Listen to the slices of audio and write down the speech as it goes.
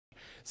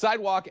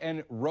Sidewalk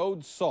and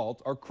road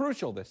salt are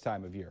crucial this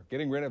time of year,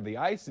 getting rid of the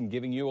ice and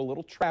giving you a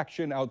little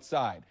traction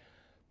outside.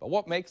 But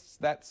what makes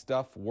that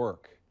stuff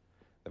work?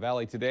 The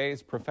Valley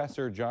Today's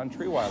Professor John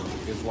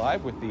Trierweiler is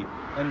live with the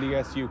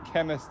NDSU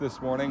chemist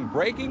this morning,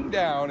 breaking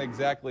down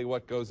exactly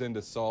what goes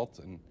into salt.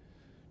 And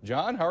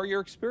John, how are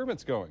your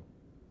experiments going?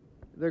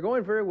 They're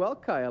going very well,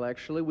 Kyle,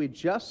 actually. We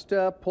just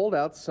pulled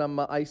out some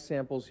ice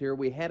samples here.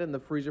 We had in the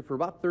freezer for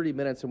about 30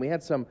 minutes, and we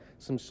had some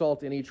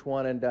salt in each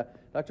one. And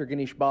Dr.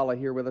 Ganesh Bala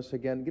here with us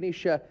again.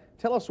 Ganesh,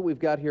 tell us what we've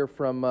got here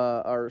from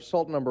our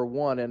salt number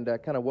 1 and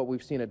kind of what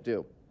we've seen it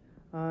do.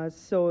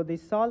 So the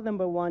salt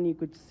number 1, you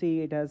could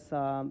see it has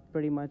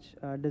pretty much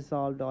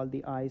dissolved all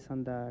the ice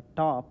on the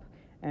top,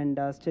 and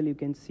still you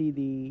can see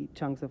the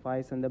chunks of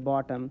ice on the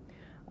bottom,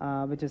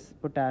 which is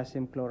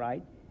potassium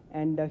chloride.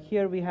 And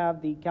here we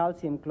have the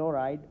calcium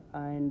chloride,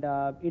 and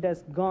it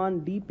has gone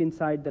deep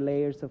inside the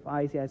layers of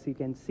ice, as you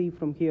can see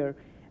from here,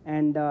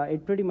 and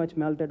it pretty much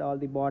melted all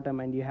the bottom,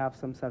 and you have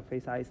some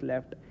surface ice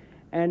left.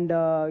 And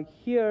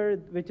here,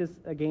 which is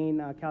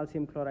again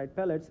calcium chloride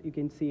pellets, you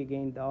can see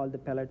again all the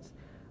pellets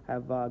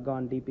have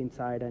gone deep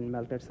inside and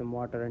melted some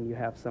water, and you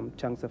have some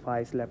chunks of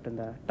ice left on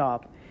the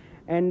top.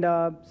 And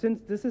since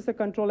this is a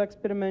control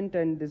experiment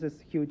and this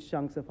is huge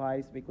chunks of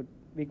ice,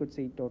 we could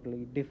see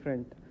totally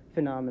different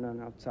phenomenon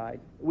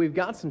outside. We've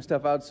got some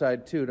stuff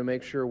outside too to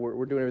make sure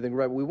we're doing everything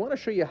right. We want to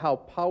show you how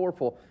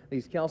powerful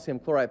these calcium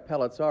chloride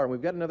pellets are. And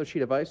we've got another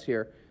sheet of ice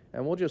here,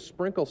 and we'll just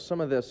sprinkle some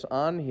of this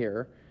on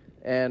here,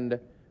 and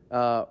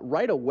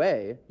right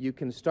away you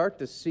can start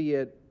to see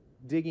it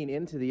digging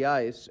into the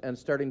ice and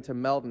starting to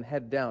melt and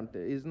head down.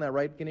 Isn't that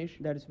right, Ganesh?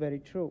 That is very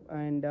true.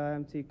 And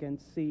so you can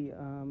see,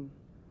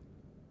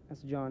 as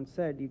John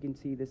said, you can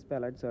see these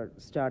pellets are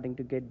starting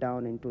to get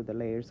down into the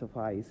layers of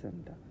ice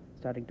and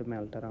starting to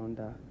melt around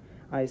the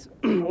ice.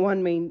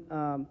 One main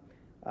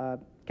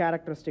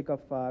characteristic of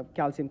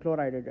calcium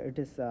chloride, it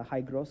is a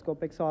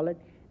hygroscopic solid,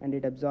 and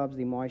it absorbs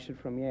the moisture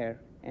from air,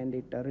 and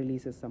it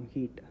releases some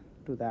heat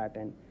to that,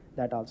 and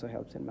that also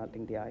helps in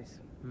melting the ice.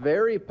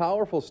 Very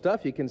powerful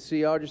stuff. You can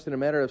see just in a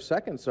matter of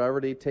seconds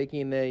already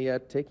taking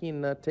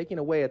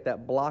away at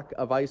that block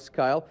of ice,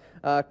 Kyle.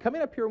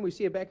 Coming up here, when we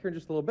see it back here in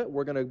just a little bit,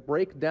 we're going to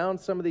break down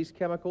some of these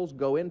chemicals,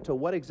 go into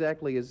what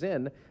exactly is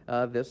in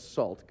this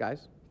salt,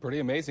 guys. Pretty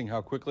amazing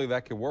how quickly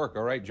that can work.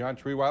 All right, John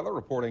Trierweiler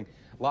reporting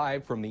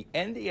live from the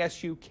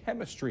NDSU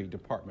Chemistry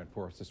Department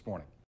for us this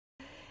morning.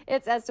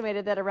 It's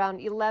estimated that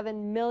around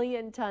 11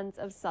 million tons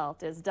of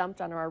salt is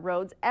dumped on our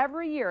roads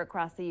every year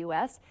across the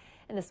U.S.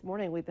 And this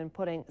morning we've been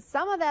putting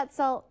some of that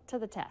salt to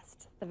the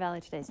test. The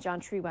Valley Today's John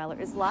Trierweiler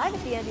is live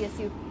at the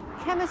NDSU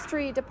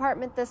Chemistry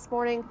Department this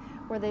morning,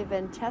 where they've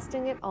been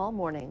testing it all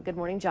morning. Good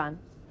morning, John.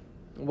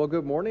 Well,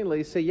 good morning,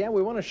 Lisa. Yeah,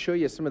 we want to show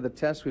you some of the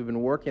tests we've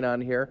been working on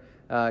here.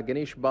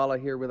 Ganesh Bala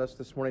here with us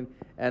this morning,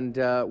 and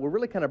we're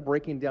really kind of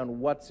breaking down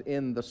what's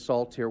in the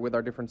salt here with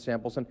our different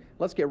samples. And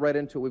let's get right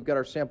into it. We've got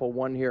our sample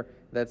 1 here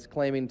that's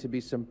claiming to be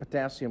some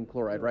potassium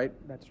chloride, right?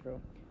 That's true.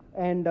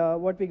 And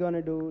what we're going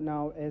to do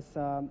now is,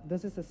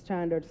 this is a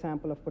standard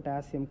sample of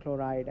potassium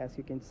chloride, as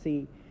you can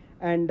see.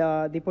 And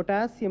the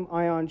potassium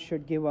ion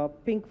should give a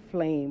pink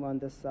flame on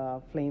this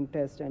flame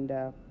test,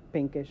 and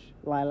pinkish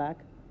lilac,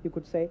 you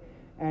could say.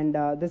 And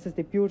this is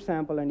the pure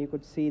sample, and you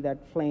could see that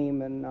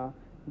flame and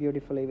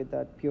beautifully with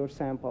that pure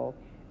sample.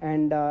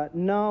 And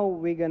now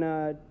we're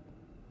gonna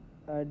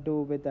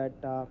do with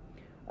that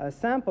a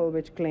sample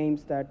which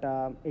claims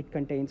that it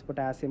contains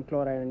potassium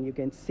chloride, and you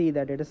can see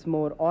that it is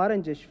more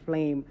orangish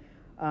flame.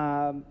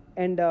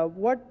 And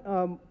what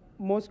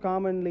most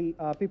commonly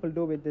people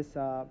do with this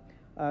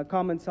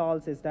common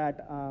salts is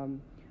that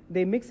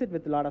they mix it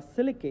with a lot of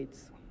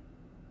silicates,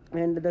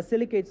 and the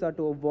silicates are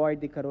to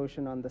avoid the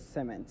corrosion on the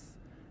cements.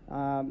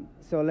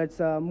 So let's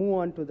move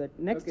on to the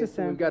next sample.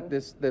 So we've got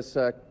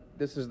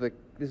this is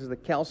the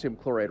calcium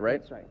chloride, right?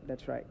 That's right.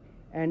 That's right.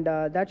 And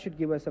that should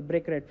give us a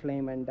brick red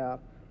flame, and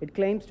it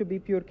claims to be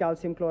pure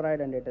calcium chloride,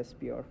 and it is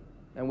pure.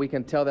 And we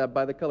can tell that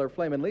by the color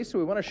flame. And Lisa,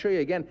 we want to show you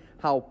again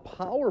how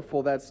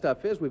powerful that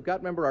stuff is. We've got,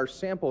 remember, our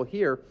sample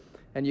here,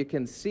 and you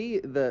can see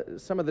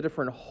some of the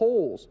different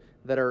holes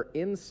that are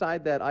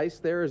inside that ice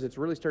there as it's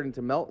really starting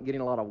to melt,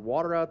 getting a lot of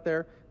water out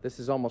there. This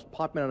is almost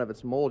popping out of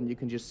its mold, and you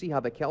can just see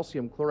how the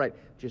calcium chloride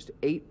just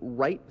ate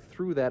right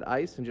through that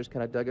ice and just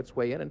kind of dug its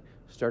way in and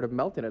started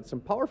melting it. Some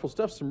powerful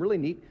stuff, some really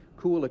neat,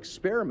 cool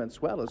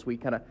experiments, well, as we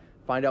kind of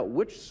find out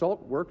which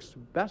salt works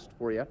best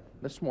for you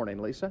this morning,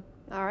 Lisa.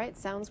 All right,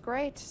 sounds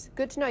great.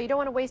 Good to know. You don't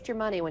want to waste your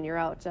money when you're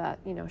out,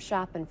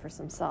 shopping for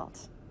some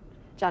salt.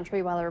 John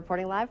Trierweiler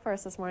reporting live for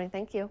us this morning.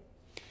 Thank you.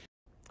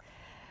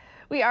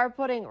 We are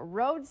putting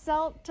road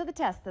salt to the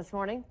test this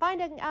morning,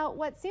 finding out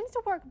what seems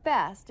to work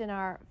best in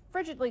our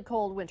frigidly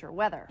cold winter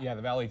weather. Yeah,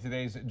 the Valley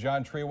Today's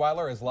John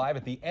Trierweiler is live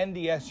at the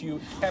NDSU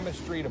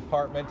Chemistry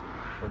Department,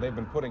 where they've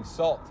been putting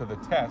salt to the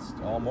test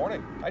all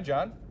morning. Hi,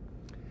 John.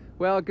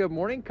 Well, good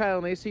morning, Kyle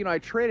and Lisa. I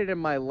traded in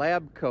my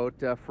lab coat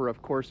for,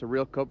 of course, a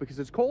real coat because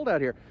it's cold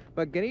out here.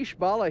 But Ganesh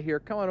Bala here,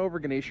 come on over,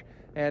 Ganesh,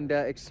 and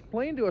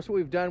explain to us what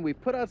we've done. We've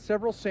put out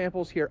several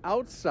samples here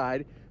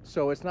outside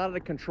so it's not in a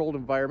controlled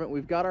environment.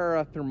 We've got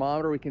our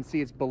thermometer. We can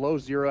see it's below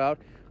 0 out,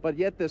 but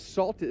yet this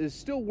salt is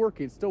still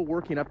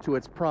working up to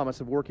its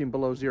promise of working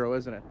below 0,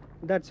 isn't it?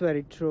 That's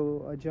very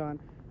true, John.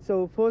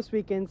 So first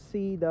we can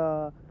see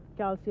the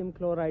calcium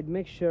chloride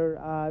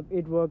mixture.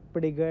 It worked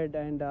pretty good,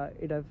 and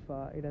it has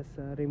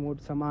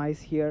removed some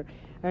ice here.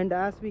 And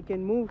as we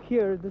can move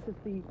here, this is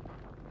the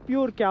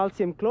pure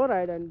calcium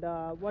chloride, and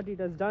what it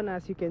has done,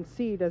 as you can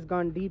see, it has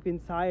gone deep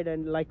inside,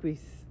 and like we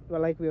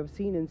have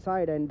seen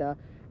inside, and it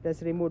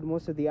has removed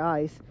most of the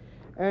ice.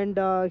 And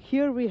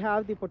here we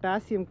have the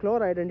potassium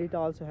chloride, and it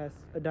also has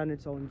done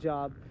its own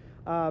job.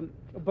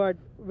 But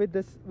with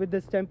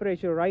this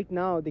temperature right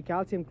now, the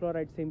calcium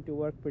chloride seemed to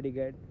work pretty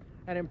good.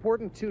 And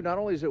important too, not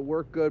only does it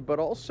work good, but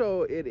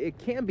also it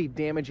can be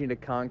damaging to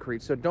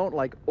concrete, so don't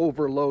like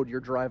overload your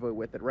driveway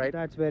with it, right?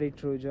 That's very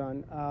true,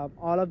 John.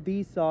 All of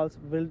these salts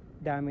will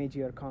damage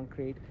your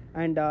concrete,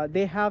 and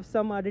they have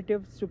some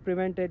additives to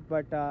prevent it,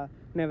 but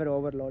never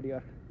overload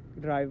your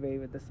driveway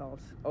with the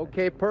salts.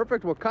 Okay,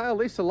 perfect. Well, Kyle,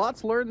 Lisa,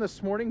 lots learned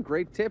this morning.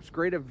 Great tips,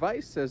 great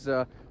advice, as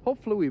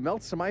hopefully we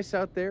melt some ice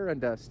out there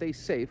and stay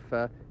safe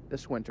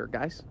this winter,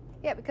 guys.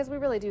 Yeah, because we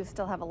really do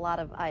still have a lot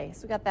of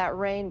ice. We got that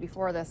rain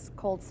before this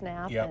cold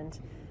snap, and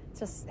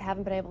just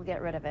haven't been able to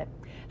get rid of it.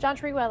 John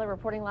Trierweiler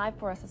reporting live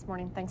for us this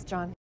morning. Thanks, John.